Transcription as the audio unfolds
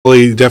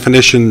basically,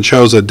 definition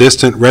shows a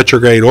distant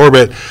retrograde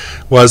orbit,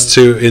 was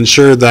to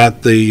ensure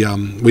that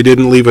we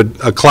didn't leave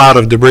a cloud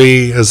of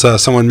debris, as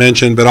someone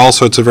mentioned, but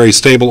also it's a very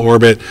stable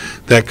orbit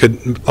that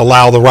could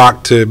allow the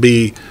rock to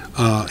be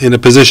in a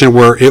position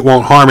where it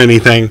won't harm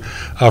anything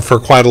for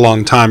quite a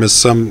long time, as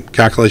some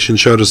calculations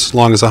showed us, as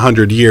long as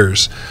 100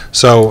 years.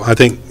 So I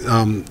think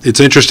it's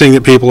interesting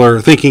that people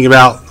are thinking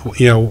about,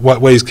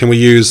 what ways can we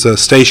use the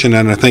station,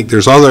 and I think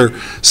there's other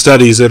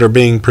studies that are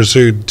being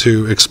pursued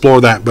to explore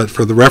that, but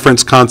for the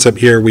reference concept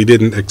here, we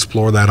didn't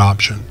explore that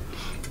option.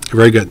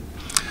 Very good.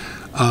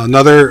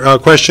 Another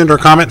question or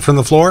comment from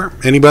the floor?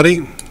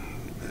 Anybody?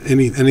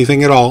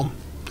 Anything at all?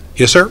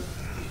 Yes, sir?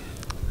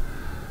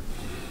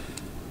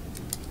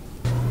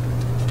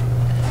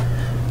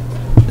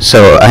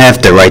 So I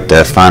have to write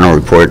the final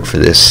report for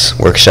this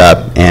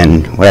workshop,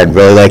 and what I'd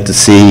really like to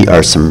see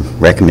are some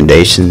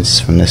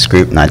recommendations from this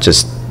group, not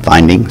just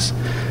findings.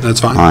 That's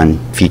fine.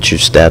 On future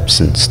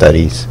steps and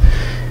studies.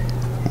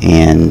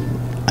 And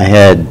I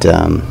had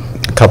a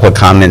couple of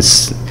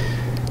comments.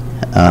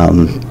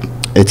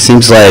 It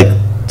seems like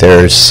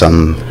there's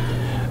some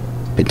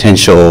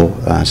potential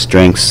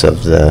strengths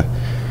of the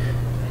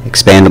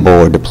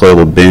expandable or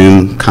deployable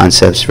boom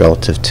concepts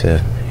relative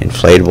to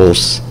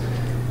inflatables.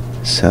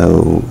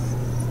 So,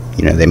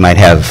 they might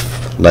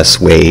have less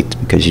weight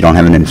because you don't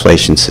have an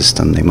inflation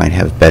system. They might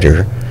have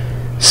better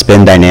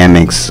spin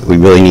dynamics. We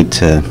really need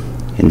to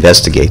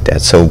investigate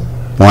that. So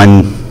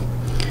one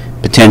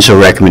potential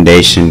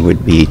recommendation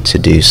would be to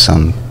do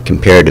some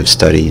comparative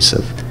studies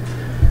of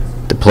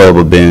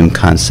deployable boom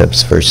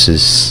concepts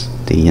versus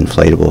the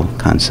inflatable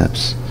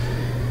concepts.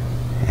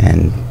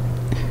 And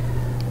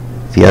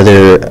the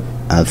other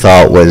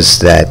thought was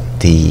that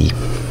the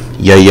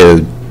yo-yo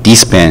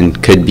D-spin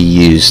could be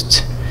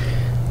used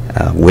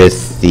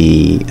with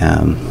the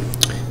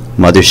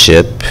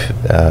mothership,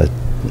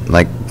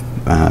 like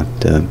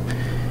the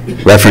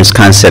reference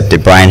concept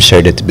that Brian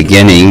showed at the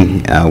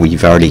beginning.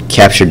 We've already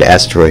captured the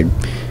asteroid,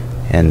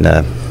 and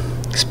the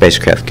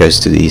spacecraft goes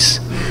through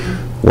these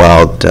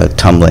wild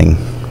tumbling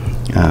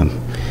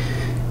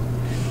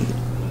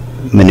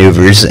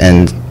maneuvers,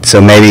 and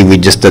so maybe we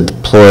just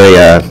deploy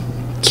a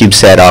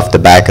CubeSat off the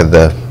back of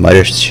the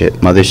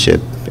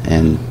mothership,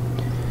 and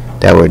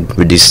that would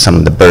reduce some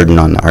of the burden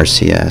on the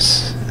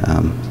RCS.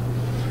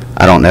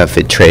 I don't know if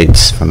it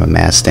trades from a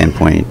mass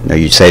standpoint. Are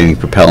you saving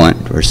propellant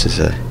versus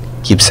a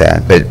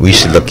CubeSat? But we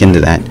should look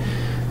into that.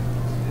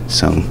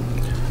 So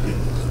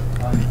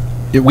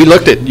we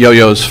looked at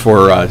yo-yos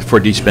for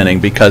de-spinning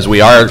because we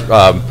are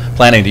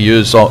planning to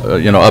use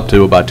up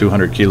to about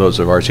 200 kilos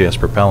of RCS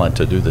propellant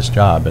to do this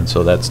job, and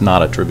so that's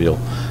not a trivial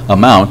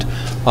amount.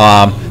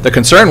 The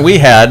concern we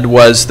had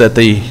was that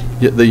the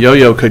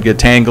yo-yo could get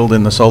tangled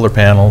in the solar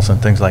panels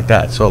and things like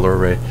that, solar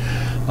array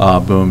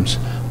booms.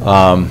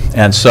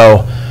 And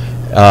so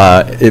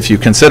if you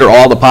consider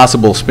all the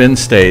possible spin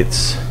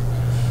states,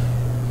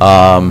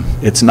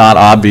 it's not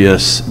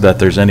obvious that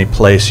there's any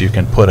place you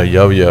can put a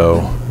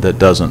yo-yo that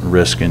doesn't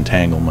risk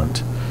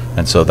entanglement.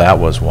 And so that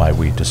was why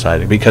we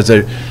decided, because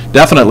there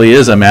definitely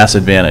is a mass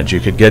advantage. You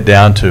could get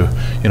down to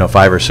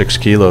 5 or 6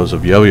 kilos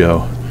of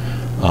yo-yo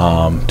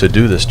to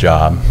do this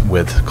job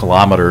with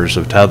kilometers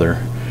of tether.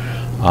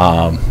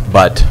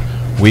 But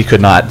we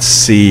could not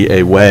see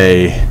a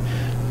way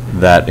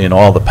that in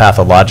all the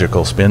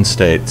pathological spin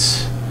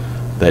states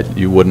that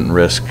you wouldn't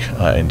risk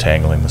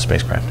entangling the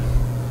spacecraft.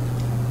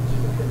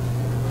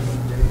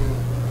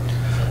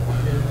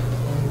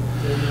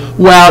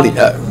 Well,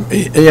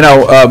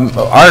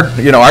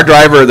 our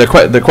driver.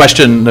 The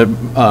question that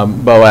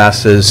Bo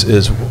asked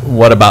is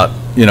what about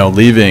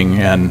leaving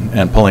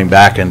and pulling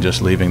back and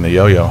just leaving the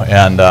yo-yo?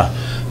 And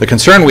the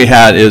concern we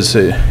had is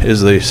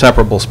the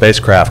separable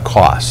spacecraft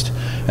cost.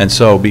 And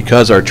so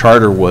because our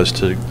charter was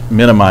to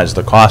minimize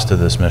the cost of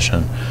this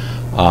mission,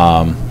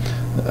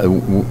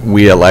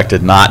 we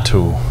elected not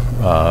to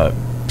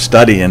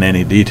study in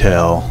any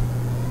detail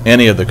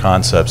any of the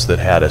concepts that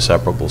had a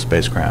separable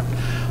spacecraft.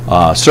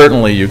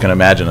 Certainly you can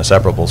imagine a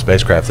separable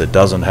spacecraft that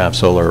doesn't have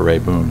solar array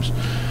booms,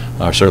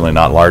 or certainly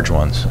not large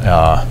ones,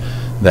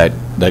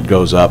 that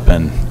goes up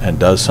and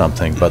does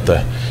something. But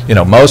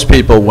most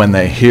people, when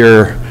they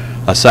hear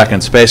a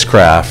second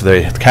spacecraft,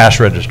 the cash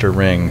register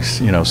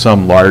rings,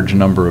 some large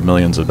number of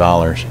millions of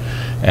dollars,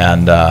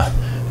 and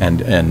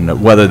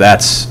whether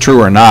that's true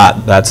or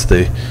not, that's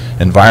the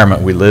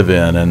environment we live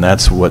in, and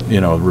that's what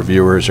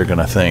reviewers are going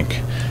to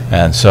think.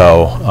 And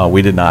so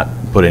we did not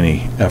put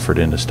any effort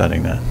into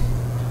studying that.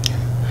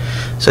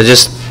 So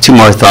just two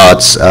more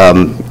thoughts.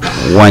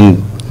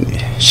 One,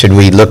 should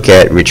we look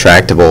at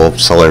retractable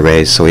solar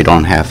arrays so we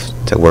don't have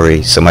to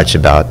worry so much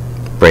about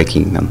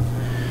breaking them?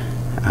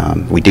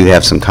 We do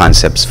have some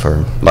concepts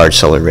for large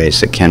solar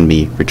arrays that can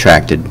be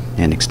retracted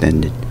and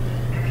extended.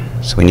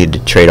 So we need to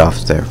trade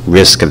off the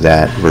risk of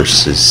that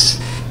versus,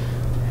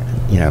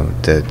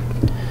 the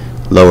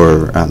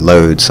lower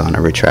loads on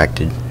a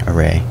retracted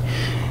array.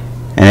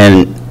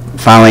 And then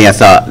finally, I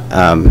thought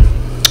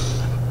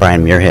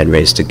Brian Muirhead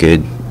raised a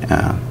good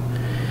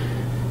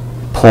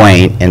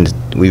point, and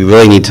we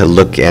really need to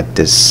look at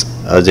this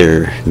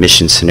other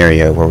mission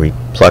scenario where we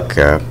pluck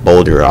a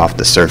boulder off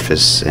the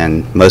surface,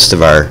 and most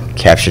of our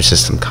capture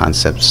system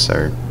concepts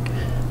are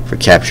for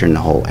capturing the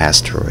whole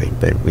asteroid,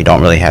 but we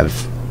don't really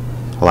have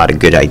a lot of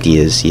good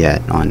ideas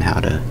yet on how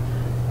to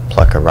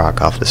pluck a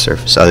rock off the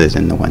surface other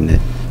than the one that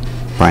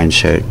Brian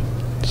showed.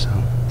 So,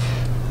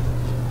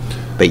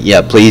 but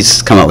yeah,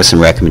 please come up with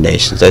some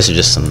recommendations. Those are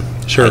just some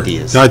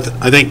ideas. No,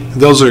 I think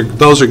those are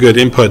good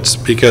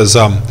inputs, because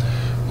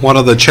one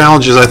of the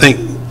challenges I think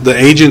the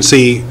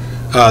agency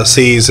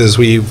sees is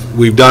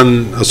we've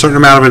done a certain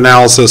amount of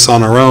analysis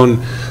on our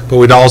own, but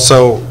we'd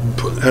also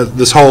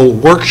this whole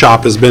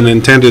workshop has been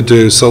intended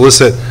to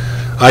solicit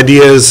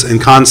ideas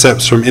and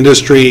concepts from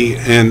industry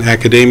and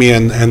academia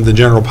and the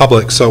general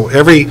public. So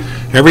every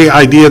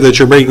idea that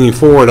you're bringing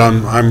forward,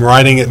 I'm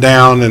writing it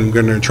down and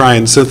going to try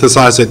and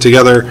synthesize it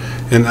together.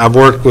 And I've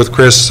worked with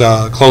Chris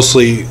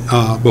closely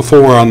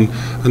before on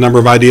a number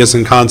of ideas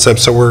and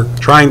concepts. So we're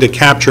trying to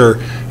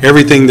capture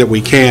everything that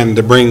we can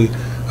to bring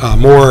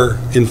more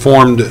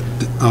informed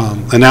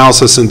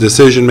analysis and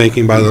decision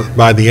making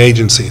by the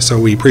agency. So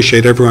we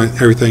appreciate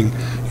everything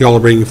y'all are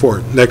bringing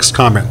forward. Next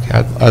comment.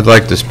 I'd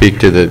like to speak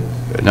to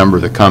a number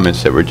of the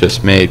comments that were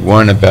just made.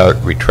 One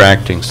about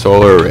retracting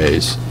solar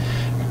arrays.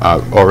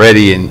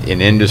 Already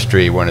in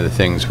industry, one of the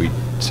things we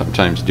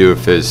sometimes do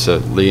if there's a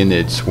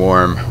Leonid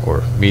swarm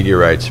or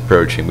meteorites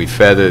approaching, we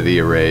feather the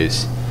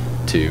arrays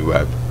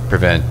to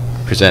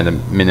present a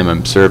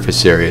minimum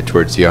surface area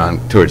towards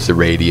the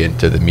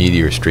radiant of the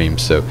meteor stream.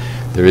 So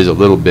there is a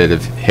little bit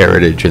of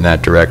heritage in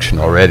that direction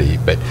already.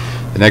 But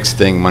the next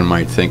thing one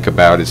might think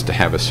about is to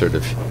have a sort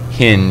of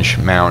hinge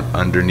mount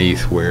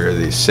underneath where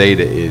the SATA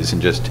is,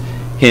 and just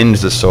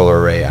hinge the solar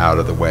array out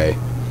of the way.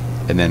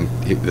 And then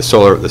the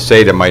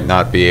SATA might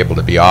not be able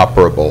to be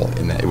operable,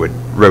 in that it would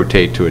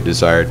rotate to a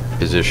desired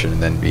position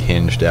and then be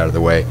hinged out of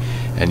the way,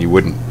 and you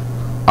wouldn't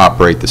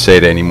operate the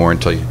SATA anymore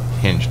until you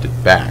hinged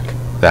it back.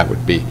 That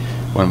would be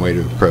one way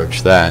to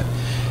approach that.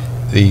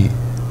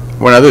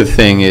 One other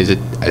thing is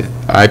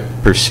I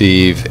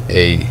perceive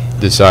a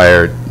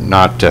desire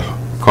not to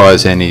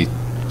cause any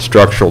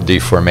structural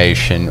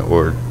deformation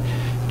or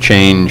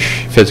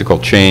physical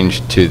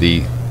change to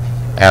the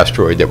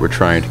asteroid that we're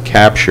trying to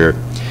capture,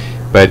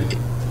 but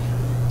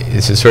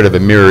it's a sort of a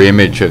mirror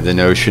image of the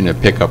notion of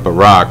pick up a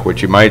rock.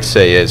 What you might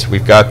say is,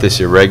 we've got this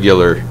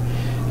irregular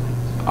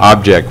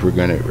object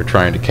we're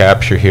trying to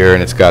capture here,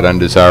 and it's got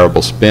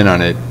undesirable spin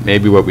on it.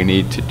 Maybe what we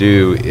need to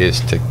do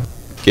is to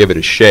give it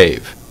a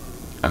shave.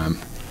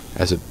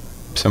 As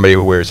somebody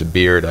who wears a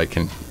beard, I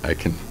can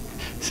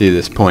see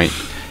this point.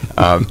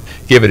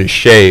 Give it a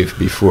shave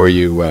before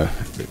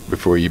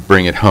you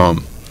bring it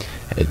home.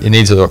 It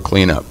needs a little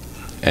cleanup,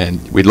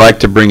 and we'd like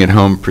to bring it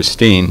home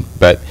pristine,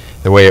 but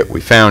the way we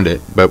found it.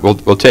 But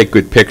we'll take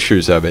good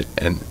pictures of it,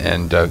 and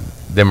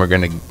then we're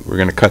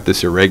gonna cut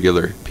this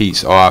irregular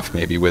piece off,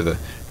 maybe with a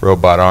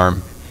robot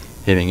arm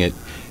hitting it,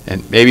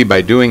 and maybe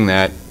by doing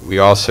that we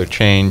also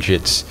change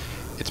its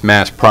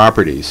mass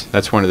properties.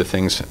 That's one of the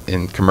things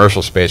in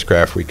commercial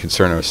spacecraft we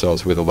concern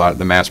ourselves with a lot,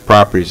 the mass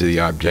properties of the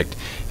object.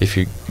 If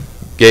you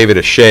gave it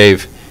a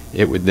shave,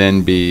 it would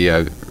then be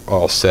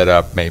all set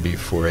up maybe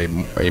for a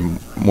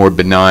more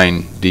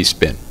benign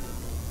D-spin.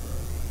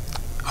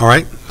 All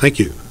right, thank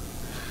you.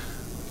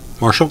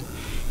 Marshall?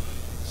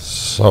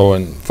 So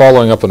in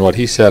following up on what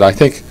he said, I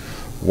think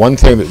one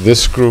thing that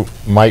this group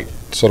might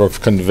sort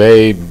of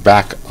convey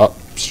back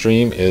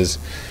upstream is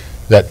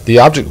that the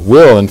object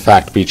will in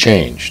fact be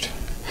changed.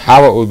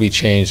 How it will be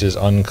changed is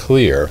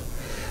unclear.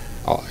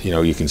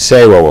 You can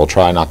say, well, we'll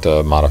try not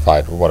to modify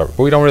it or whatever,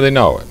 but we don't really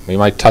know. We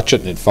might touch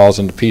it and it falls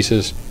into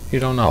pieces. You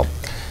don't know.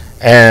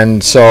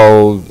 And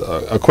so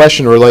a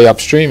question to relay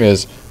upstream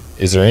is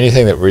there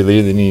anything that we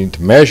really need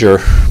to measure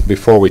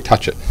before we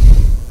touch it?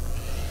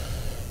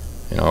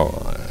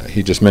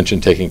 He just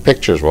mentioned taking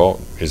pictures.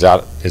 Well, is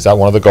that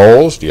one of the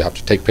goals? Do you have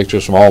to take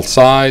pictures from all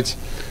sides?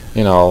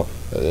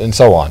 And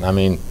so on. I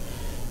mean,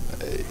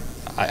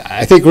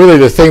 I think really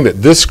the thing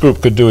that this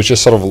group could do is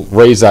just sort of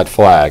raise that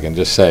flag and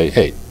just say,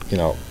 hey,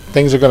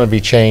 things are going to be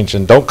changed,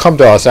 and don't come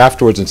to us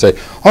afterwards and say,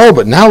 oh,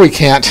 but now we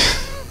can't.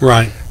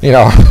 Right.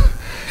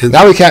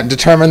 Now we can't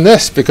determine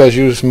this because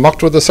you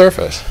mucked with the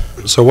surface.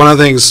 So one of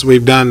the things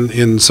we've done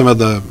in some of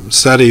the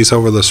studies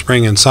over the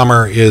spring and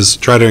summer is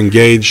try to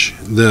engage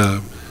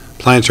the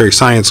planetary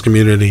science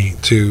community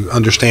to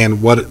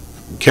understand what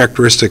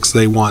characteristics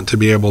they want to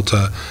be able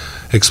to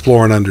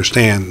explore and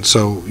understand.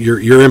 So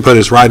your input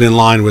is right in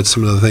line with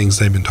some of the things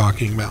they've been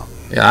talking about.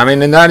 Yeah, I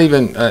mean, and that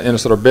even in a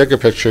sort of bigger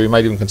picture, you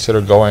might even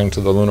consider going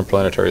to the Lunar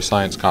Planetary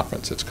Science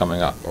Conference that's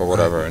coming up or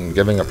whatever, and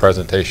giving a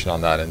presentation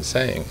on that and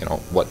saying,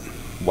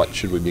 what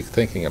should we be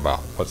thinking about?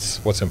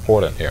 What's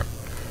important here?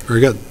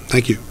 Very good.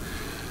 Thank you.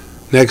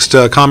 Next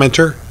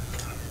commenter.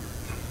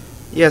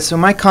 Yeah, so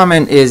my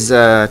comment is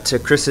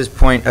to Chris's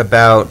point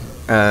about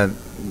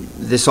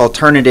this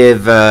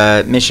alternative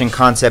mission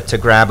concept to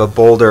grab a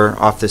boulder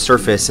off the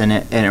surface, and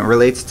it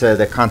relates to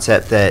the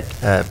concept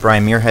that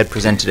Brian Muirhead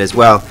presented as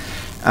well.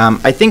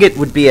 I think it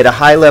would be at a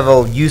high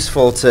level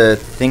useful to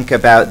think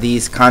about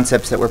these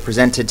concepts that were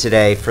presented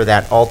today for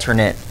that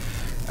alternate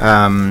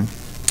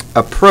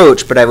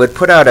approach, but I would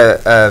put out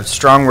a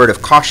strong word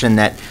of caution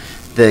that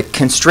the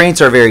constraints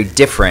are very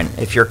different.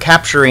 If you're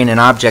capturing an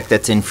object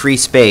that's in free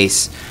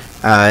space,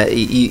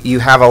 you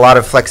have a lot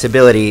of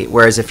flexibility,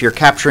 whereas if you're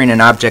capturing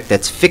an object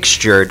that's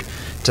fixtured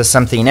to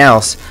something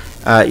else,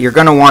 you're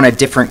going to want a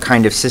different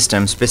kind of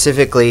system.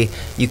 Specifically,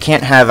 you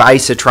can't have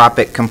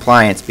isotropic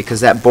compliance because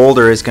that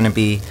boulder is going to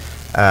be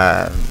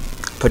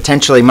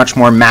potentially much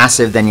more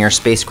massive than your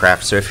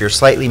spacecraft. So if you're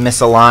slightly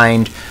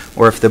misaligned,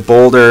 or if the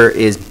boulder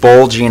is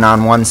bulging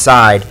on one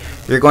side,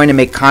 you're going to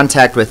make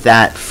contact with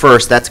that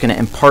first. That's going to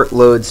impart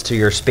loads to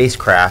your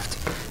spacecraft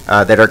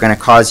that are going to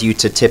cause you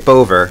to tip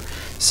over.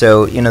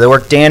 So, the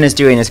work Dan is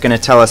doing is going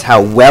to tell us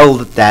how well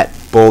that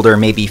boulder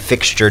may be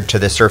fixtured to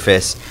the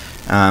surface.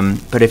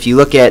 But if you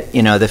look at,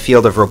 the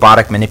field of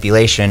robotic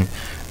manipulation,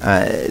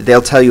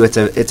 they'll tell you it's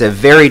a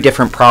very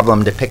different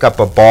problem to pick up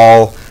a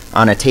ball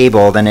on a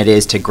table than it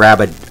is to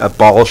grab a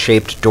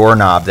ball-shaped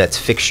doorknob that's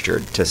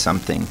fixtured to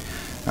something.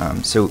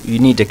 So you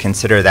need to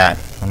consider that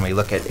when we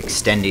look at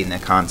extending the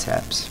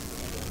concepts.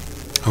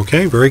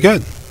 Okay, very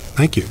good.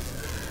 Thank you.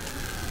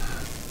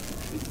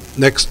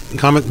 Next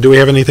comment, do we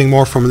have anything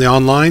more from the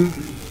online?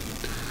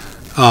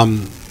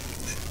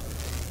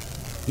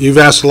 You've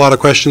asked a lot of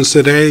questions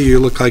today. You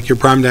look like you're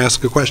primed to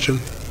ask a question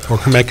or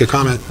can make a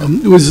comment.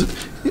 It was,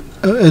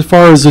 as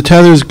far as the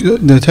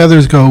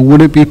tethers go,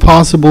 would it be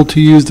possible to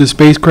use the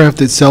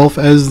spacecraft itself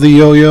as the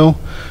yo-yo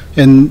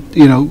and,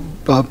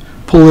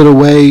 pull it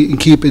away and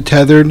keep it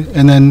tethered,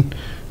 and then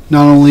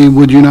not only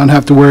would you not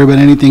have to worry about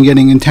anything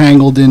getting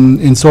entangled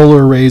in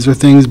solar arrays or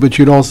things, but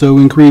you'd also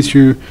increase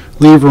your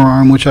lever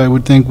arm, which I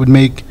would think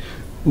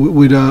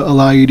would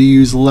allow you to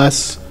use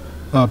less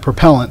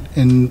propellant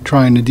in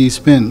trying to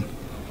de-spin.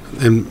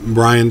 And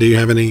Brian, do you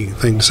have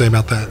anything to say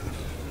about that?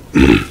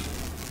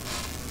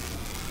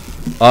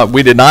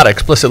 We did not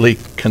explicitly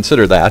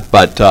consider that,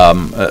 but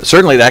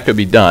certainly that could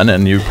be done,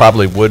 and you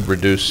probably would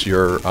reduce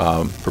your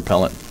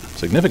propellant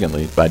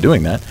significantly by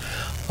doing that.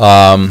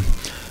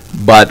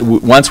 But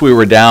once we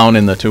were down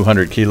in the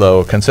 200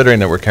 kilo, considering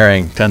that we're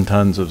carrying 10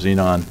 tons of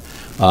xenon,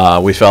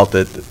 we felt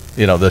that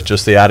that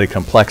just the added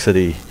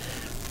complexity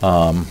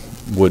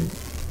would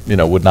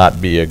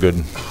not be a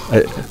good.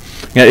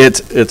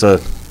 It's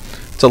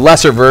a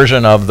lesser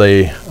version of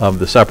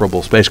the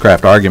separable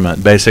spacecraft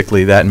argument.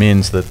 Basically, that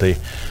means that the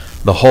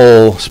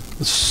whole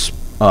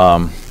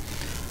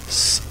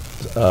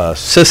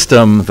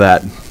system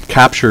that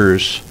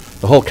captures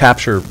the whole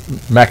capture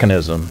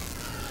mechanism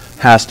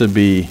has to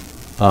be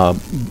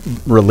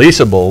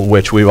releasable,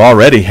 which we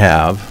already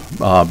have,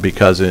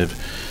 because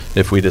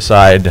if we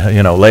decide,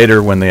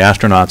 later when the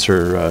astronauts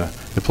are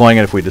deploying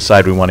it, if we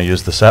decide we want to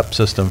use the SEP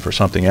system for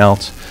something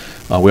else,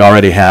 we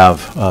already have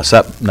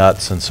SEP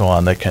nuts and so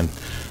on that can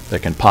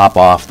pop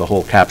off the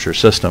whole capture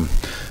system.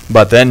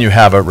 But then you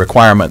have a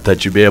requirement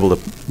that you be able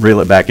to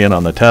reel it back in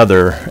on the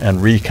tether and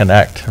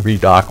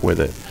redock with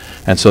it.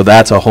 And so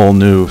that's a whole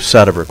new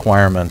set of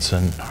requirements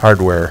and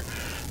hardware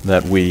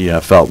that we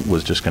felt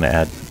was just going to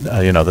add.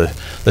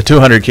 The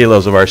 200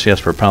 kilos of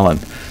RCS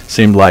propellant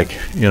seemed like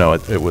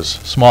it was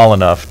small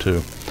enough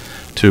to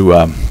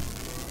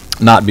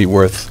not be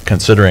worth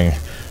considering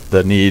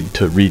the need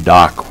to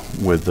redock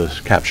with the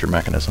capture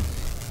mechanism.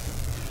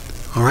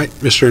 All right,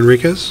 Mr.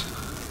 Enriquez.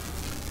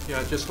 Yeah,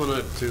 I just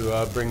wanted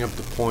to bring up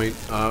the point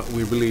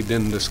we really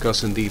didn't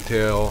discuss in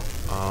detail.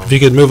 If you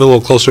could move a little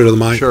closer to the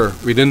mic. Sure.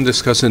 We didn't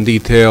discuss in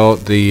detail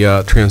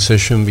the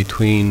transition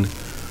between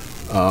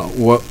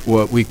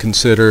what we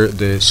consider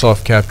the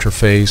soft capture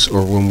phase,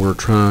 or when we're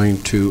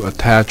trying to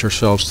attach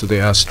ourselves to the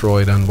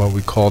asteroid, and what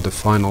we call the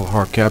final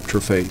hard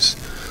capture phase.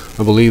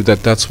 I believe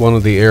that that's one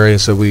of the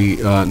areas that we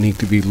needs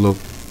to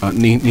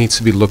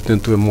be looked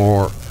into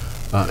more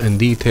in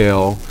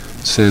detail,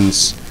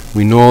 since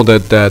we know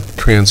that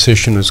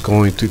transition is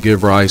going to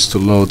give rise to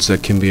loads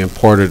that can be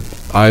imported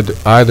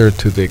either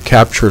to the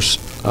capture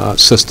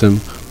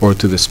system or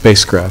to the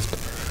spacecraft.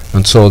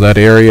 And so that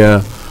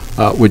area,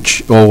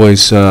 which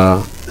always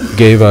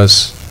gave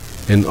us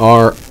in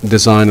our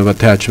design of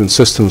attachment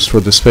systems for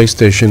the space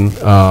station,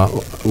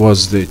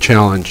 was the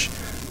challenge.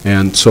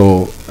 And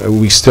so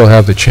we still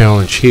have the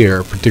challenge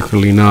here,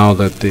 particularly now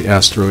that the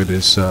asteroid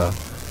is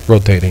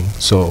rotating.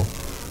 So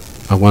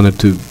I wanted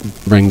to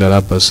bring that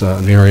up as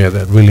an area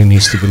that really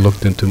needs to be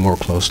looked into more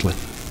closely.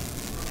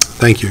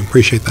 Thank you.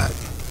 Appreciate that.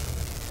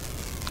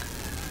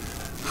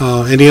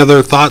 Any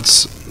other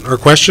thoughts or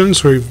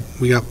questions? We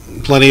got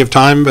plenty of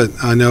time, but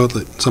I know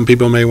that some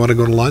people may want to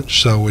go to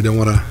lunch, so we don't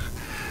want to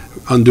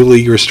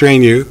unduly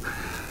restrain you.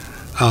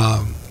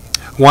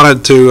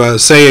 Wanted to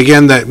say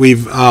again that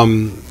we've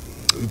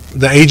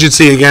the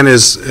agency again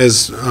has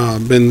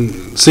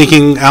been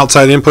seeking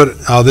outside input.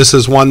 This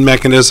is one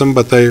mechanism,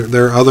 but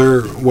there are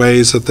other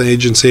ways that the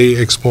agency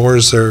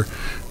explores. There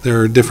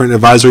are different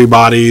advisory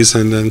bodies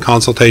and then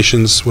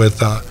consultations with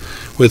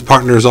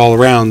partners all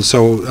around.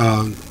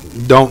 So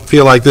don't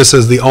feel like this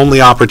is the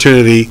only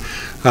opportunity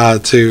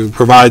to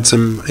provide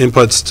some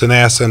inputs to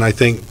NASA. And I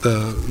think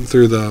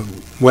through the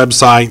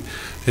website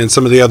and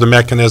some of the other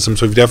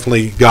mechanisms, we've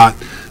definitely got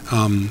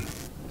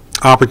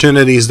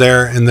opportunities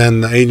there, and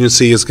then the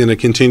agency is going to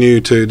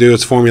continue to do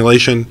its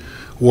formulation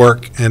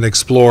work and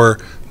explore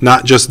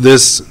not just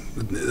this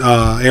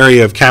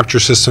area of capture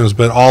systems,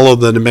 but all of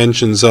the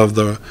dimensions of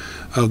the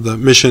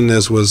mission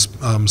as was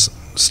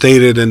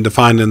stated and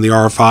defined in the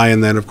RFI.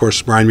 And then, of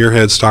course, Brian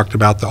Muirhead's talked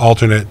about the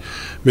alternate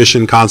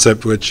mission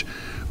concept, which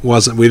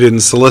we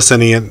didn't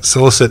solicit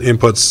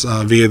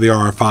inputs via the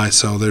RFI.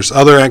 So there's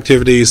other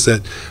activities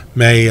that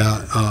may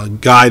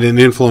guide and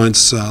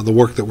influence the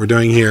work that we're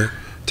doing here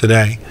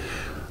today.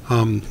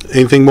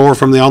 Anything more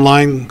from the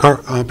online,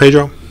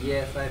 Pedro?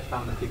 Yes, I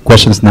found a few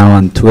questions now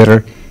on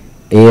Twitter.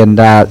 And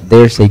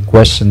there's a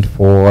question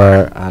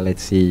for,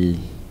 let's see,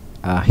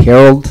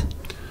 Harold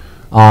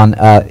on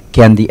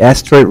can the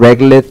asteroid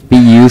regolith be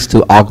used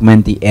to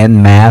augment the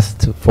end mass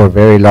for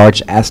very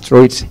large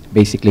asteroids,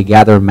 basically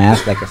gather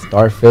mass like a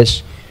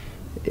starfish?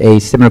 A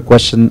similar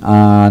question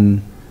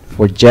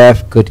for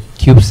Jeff, could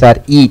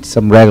CubeSat eat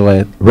some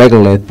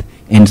regolith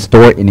and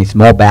store it in a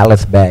small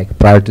ballast bag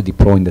prior to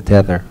deploying the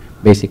tether,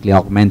 basically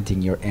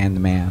augmenting your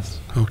end mass?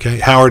 Okay,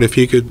 Howard, if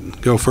you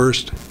could go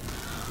first.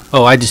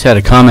 Oh, I just had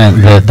a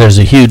comment that there's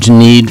a huge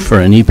need for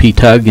an EP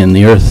tug in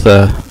the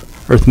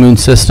Earth-Moon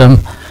system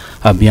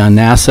beyond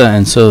NASA,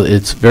 and so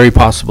it's very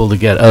possible to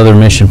get other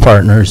mission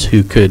partners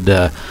who could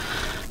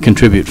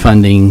contribute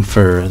funding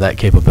for that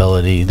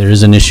capability. There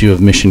is an issue of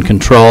mission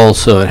control,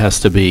 so it has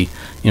to be,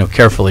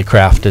 carefully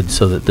crafted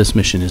so that this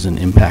mission isn't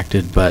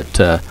impacted, but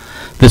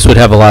this would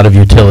have a lot of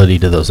utility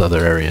to those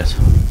other areas.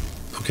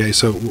 Okay,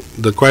 so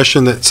the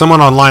question that someone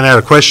online had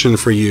a question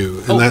for you,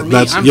 and Oh, that, for me?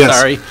 that's I'm yes.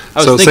 sorry.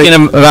 I So was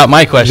thinking about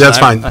my question. That's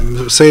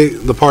fine. Say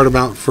the part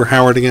about for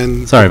Howard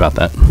again. Sorry about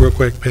that. Real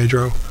quick,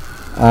 Pedro.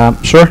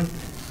 Sure.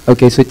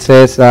 Okay, so it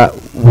says,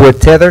 would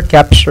tether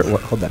capture,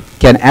 hold on.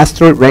 Can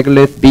asteroid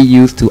regolith be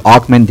used to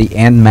augment the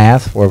end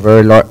mass for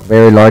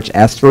very large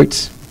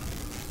asteroids?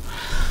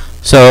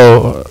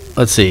 So,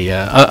 let's see,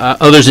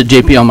 others at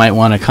JPL might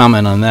want to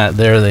comment on that.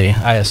 They're the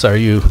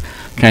ISRU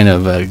kind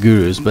of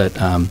gurus, but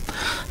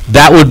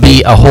that would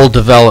be a whole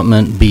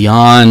development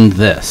beyond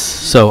this.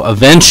 So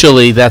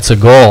eventually, that's a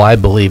goal, I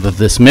believe, of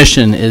this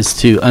mission, is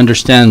to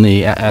understand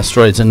the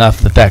asteroids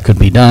enough that that could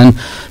be done.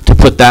 To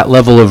put that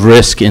level of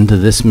risk into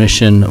this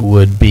mission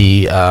would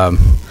be,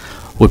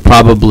 would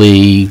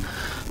probably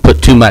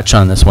put too much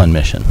on this one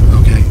mission.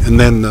 Okay, and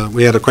then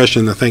we had a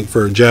question, I think,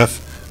 for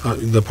Jeff,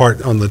 the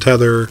part on the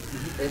tether.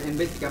 And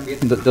basically, I'm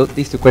guessing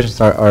these two questions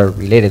are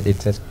related.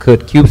 It says,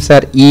 could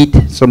CubeSat eat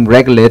some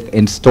regolith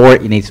and store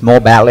it in a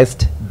small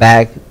ballast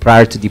bag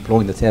prior to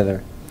deploying the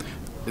tether?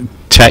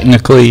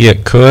 Technically,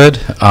 it could.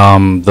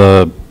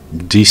 The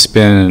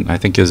D-spin, I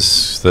think,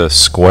 is the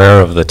square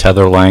of the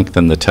tether length,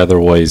 and the tether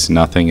weighs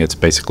nothing. It's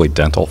basically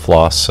dental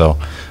floss. So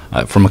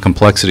from a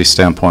complexity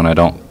standpoint, I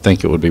don't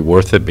think it would be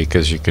worth it,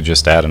 because you could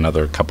just add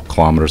another couple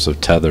kilometers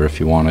of tether if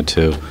you wanted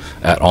to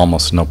at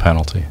almost no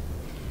penalty.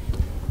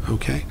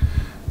 Okay.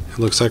 It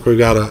looks like we've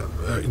got a,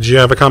 do you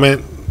have a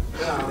comment?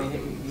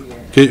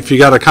 If you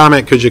got a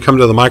comment, could you come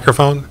to the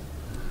microphone?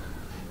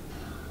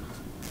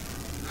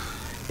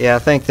 Yeah, I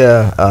think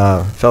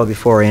the fellow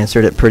before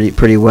answered it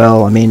pretty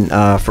well. I mean,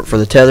 for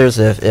the tethers,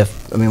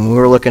 if when we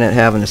were looking at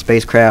having a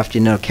spacecraft,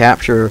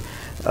 capture,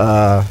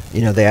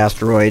 the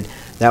asteroid,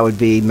 that would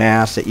be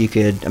mass that you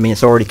could. I mean,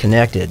 it's already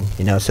connected,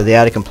 So the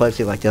added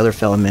complexity, like the other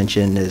fellow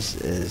mentioned,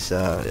 is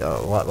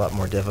a lot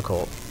more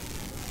difficult.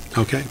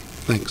 Okay,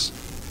 thanks.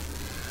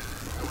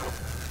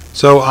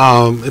 So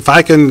if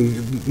I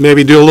can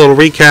maybe do a little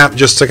recap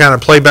just to kind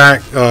of play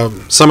back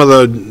some of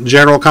the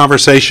general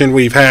conversation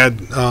we've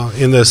had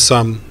in this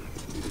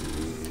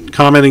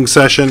commenting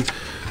session.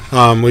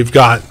 We've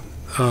got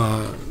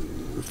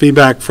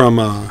feedback from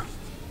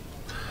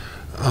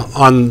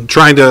on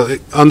trying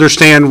to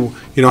understand,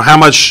 how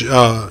much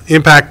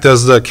impact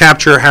does the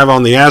capture have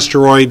on the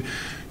asteroid?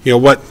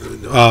 What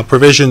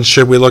provisions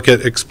should we look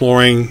at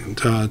exploring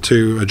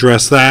to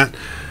address that?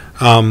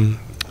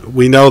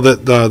 We know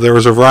that there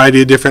was a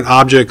variety of different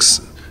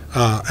objects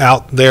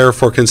out there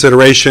for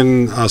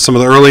consideration. Some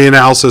of the early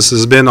analysis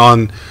has been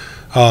on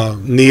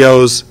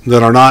NEOs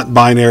that are not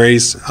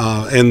binaries,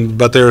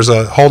 but there's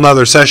a whole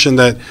nother session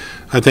that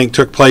I think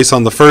took place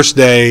on the first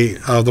day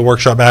of the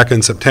workshop back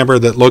in September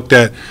that looked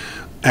at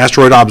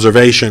asteroid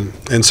observation.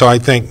 And so I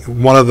think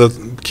one of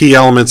the key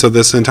elements of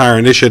this entire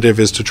initiative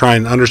is to try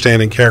and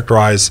understand and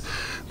characterize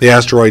the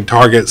asteroid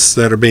targets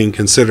that are being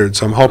considered.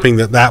 So I'm hoping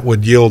that that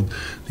would yield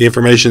the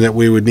information that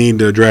we would need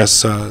to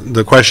address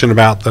the question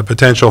about the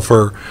potential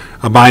for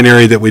a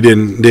binary that we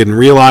didn't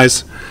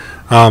realize.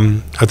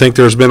 I think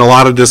there's been a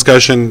lot of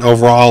discussion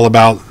overall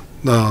about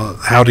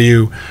how do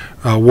you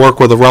work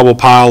with a rubble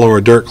pile or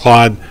a dirt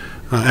clod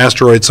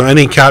asteroid. So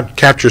any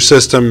capture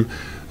system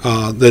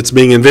that's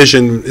being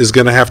envisioned is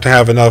going to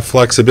have enough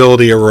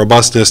flexibility or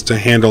robustness to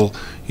handle,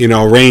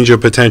 a range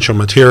of potential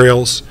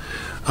materials.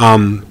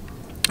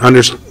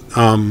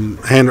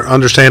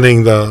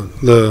 Understanding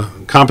the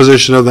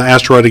composition of the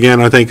asteroid,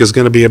 again, I think is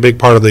going to be a big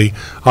part of the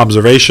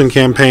observation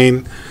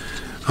campaign.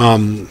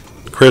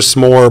 Chris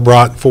Moore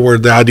brought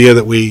forward the idea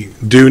that we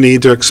do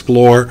need to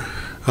explore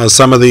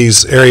some of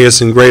these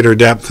areas in greater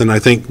depth, and I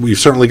think we've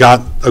certainly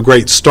got a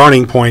great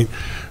starting point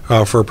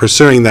for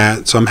pursuing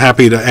that. So I'm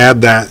happy to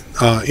add that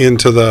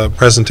into the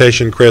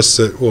presentation, Chris,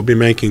 that we'll be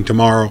making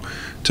tomorrow,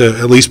 to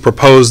at least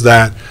propose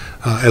that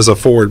as a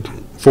forward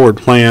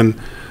plan.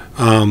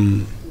 I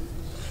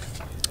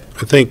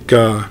think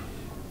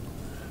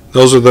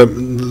those are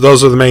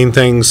the main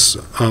things.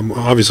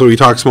 Obviously, we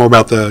talked some more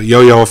about the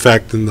yo-yo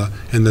effect and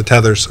the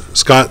tethers.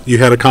 Scott, you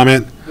had a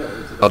comment?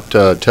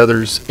 About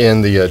tethers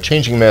and the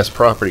changing mass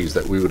properties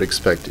that we would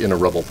expect in a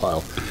rubble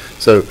pile.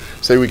 So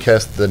say we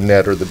cast the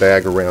net or the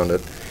bag around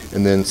it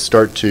and then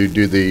start to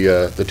do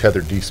the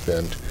tether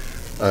despin.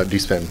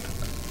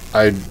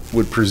 I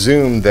would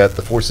presume that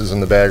the forces in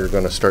the bag are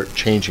going to start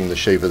changing the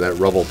shape of that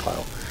rubble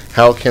pile.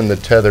 How can the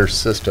tether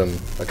system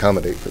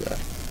accommodate for that?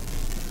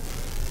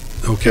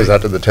 Okay. Goes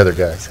out to the tether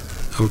guys.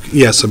 Okay.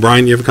 Yes, so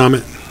Brian, you have a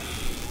comment?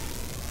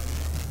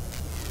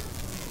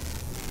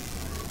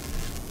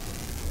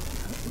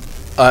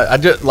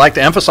 I'd just like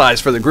to emphasize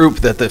for the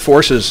group that the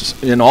forces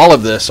in all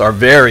of this are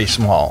very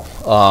small.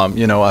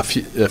 You know, a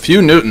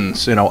few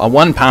newtons, you know, a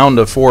 1 pound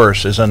of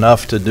force is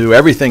enough to do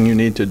everything you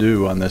need to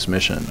do on this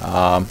mission.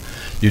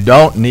 You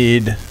don't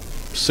need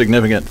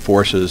significant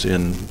forces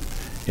in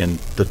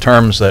the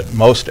terms that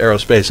most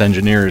aerospace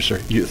engineers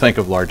you think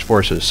of large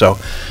forces. So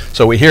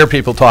we hear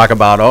people talk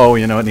about, oh,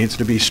 you know, it needs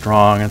to be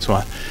strong and so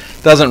on.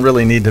 It doesn't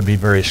really need to be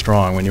very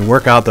strong. When you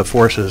work out the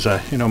forces,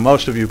 you know,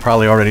 most of you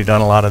probably already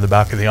done a lot of the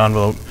back of the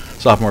envelope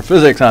sophomore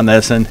physics on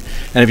this, and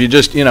if you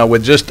just, you know,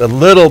 with just a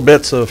little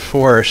bits of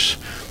force,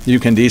 you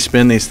can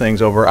despin these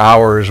things over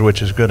hours,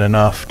 which is good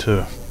enough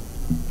to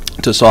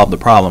solve the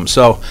problem.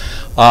 So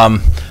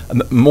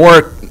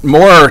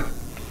more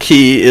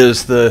key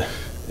is the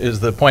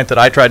point that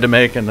I tried to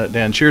make and that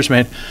Dan Shears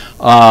made,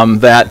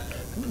 that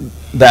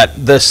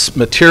this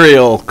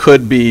material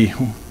could be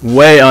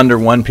way under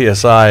 1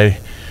 psi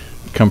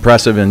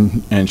compressive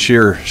and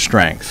shear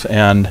strength,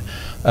 and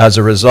as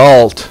a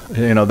result,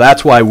 you know,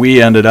 that's why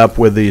we ended up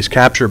with these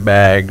capture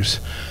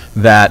bags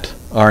that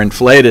are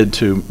inflated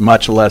to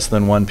much less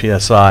than 1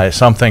 psi,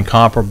 something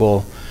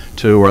comparable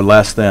to or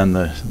less than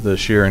the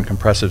shear and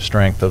compressive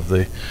strength of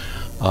the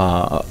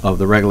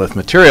regolith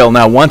material.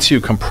 Now, once you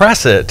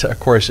compress it, of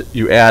course,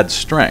 you add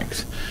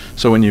strength.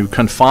 So when you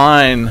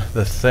confine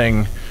the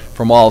thing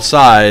from all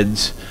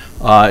sides,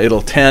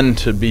 it'll tend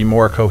to be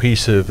more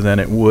cohesive than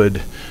it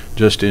would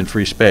just in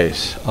free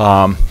space.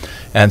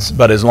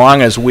 But as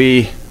long as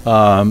we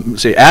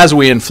as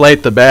we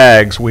inflate the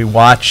bags, we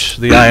watch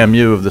the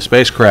IMU of the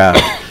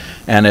spacecraft,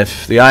 and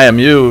if the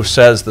IMU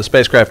says the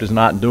spacecraft is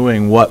not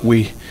doing what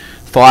we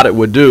thought it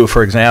would do,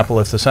 for example,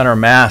 if the center of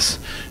mass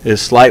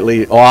is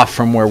slightly off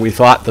from where we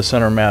thought the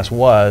center of mass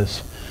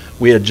was,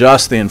 we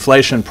adjust the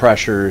inflation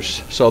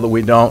pressures so that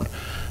we don't,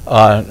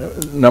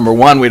 number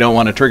one, we don't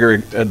want to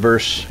trigger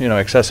adverse, you know,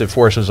 excessive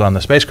forces on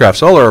the spacecraft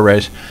solar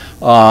arrays,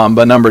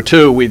 but number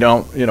two, we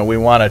don't, you know, we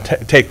want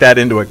to take that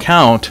into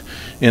account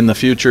in the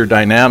future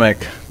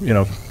dynamic, you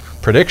know,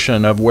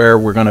 prediction of where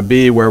we're going to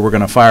be, where we're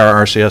going to fire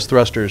our RCS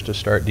thrusters to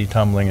start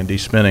detumbling and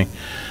despinning,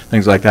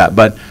 things like that.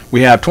 But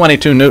we have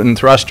 22 Newton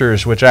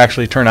thrusters, which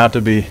actually turn out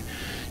to be,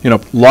 you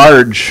know,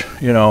 large,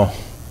 you know,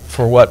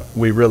 for what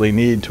we really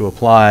need to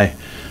apply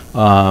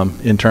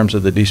in terms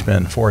of the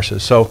despin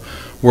forces. So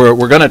we're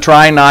going to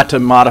try not to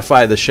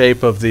modify the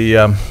shape of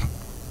the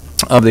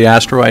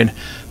asteroid,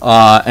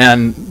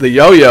 and the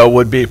yo-yo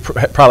would be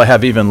probably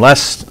have even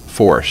less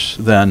force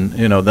than,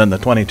 you know, than the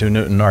 22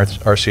 Newton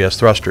RCS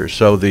thrusters.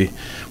 So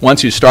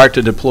once you start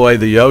to deploy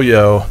the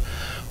yo-yo,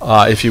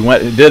 if you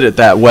did it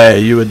that way,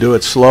 you would do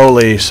it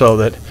slowly so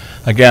that,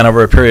 again,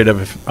 over a period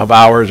of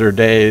hours or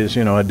days,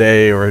 you know, a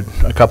day or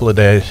a couple of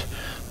days,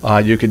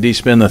 you could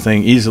despin the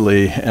thing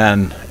easily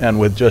and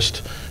with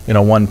just, you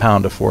know, 1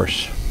 pound of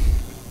force.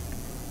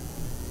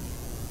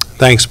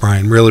 Thanks,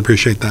 Brian. Really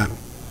appreciate that.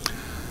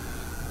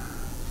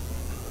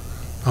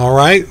 All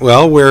right.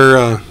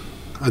 Well,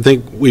 I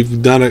think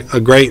we've done a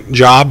great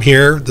job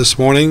here this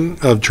morning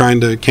of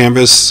trying to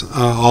canvass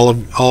all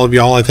of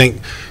y'all. I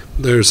think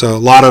there's a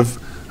lot of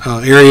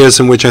areas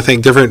in which I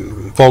think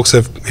different folks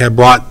have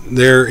brought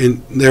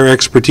their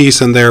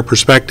expertise and their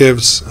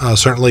perspectives.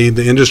 Certainly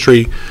the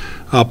industry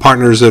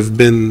partners have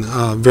been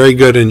very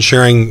good in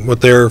sharing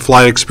what their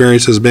flight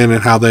experience has been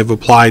and how they've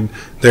applied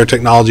their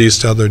technologies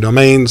to other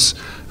domains.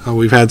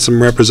 We've had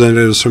some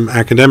representatives from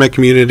academic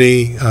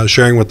community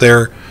sharing what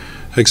their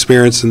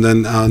experience, and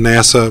then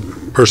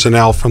NASA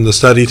personnel from the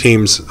study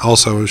teams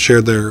also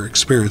shared their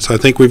experience. So I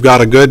think we've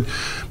got a good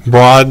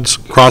broad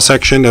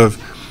cross-section of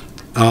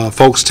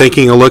folks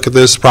taking a look at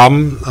this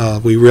problem.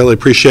 We really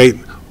appreciate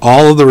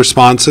all of the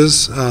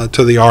responses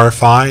to the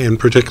RFI, and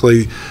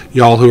particularly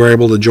y'all who are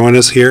able to join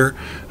us here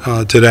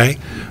today.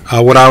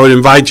 What I would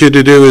invite you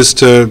to do is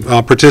to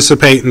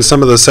participate in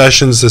some of the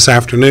sessions this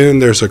afternoon.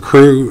 There's a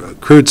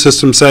crewed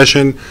system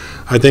session.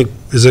 I think,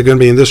 is it going to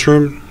be in this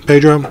room,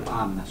 Pedro?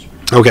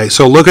 Okay,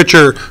 so look at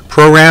your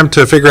program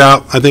to figure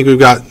out, I think we've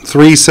got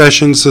 3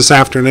 sessions this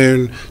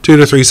afternoon, 2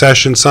 to 3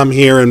 sessions, some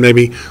here and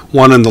maybe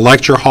one in the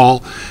lecture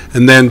hall.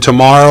 And then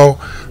tomorrow,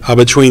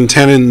 between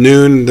 10 and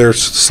noon. They're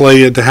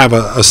slated to have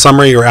a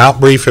summary or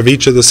outbrief of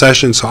each of the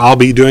sessions, so I'll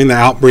be doing the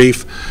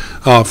outbrief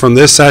from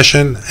this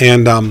session.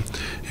 And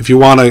if you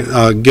want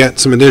to get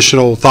some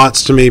additional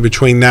thoughts to me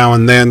between now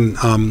and then,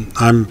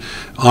 I'm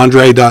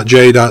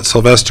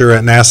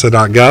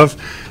andre.j.sylvester@nasa.gov.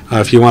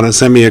 If you want to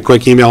send me a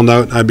quick email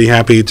note, I'd be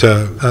happy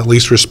to at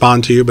least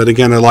respond to you. But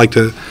again, I'd like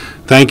to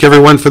thank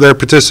everyone for their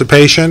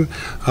participation.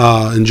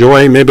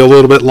 Enjoy maybe a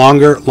little bit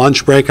longer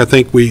lunch break. I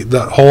think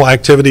the whole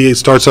activity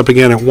starts up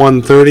again at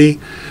 1:30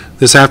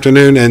 this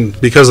afternoon, and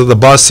because of the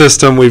bus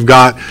system we've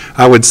got,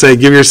 I would say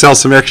give yourself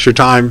some extra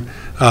time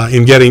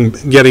in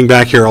getting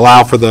back here.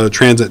 Allow for the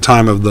transit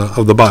time of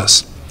the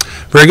bus.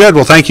 Very good.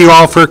 Well, thank you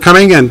all for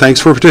coming, and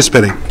thanks for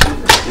participating.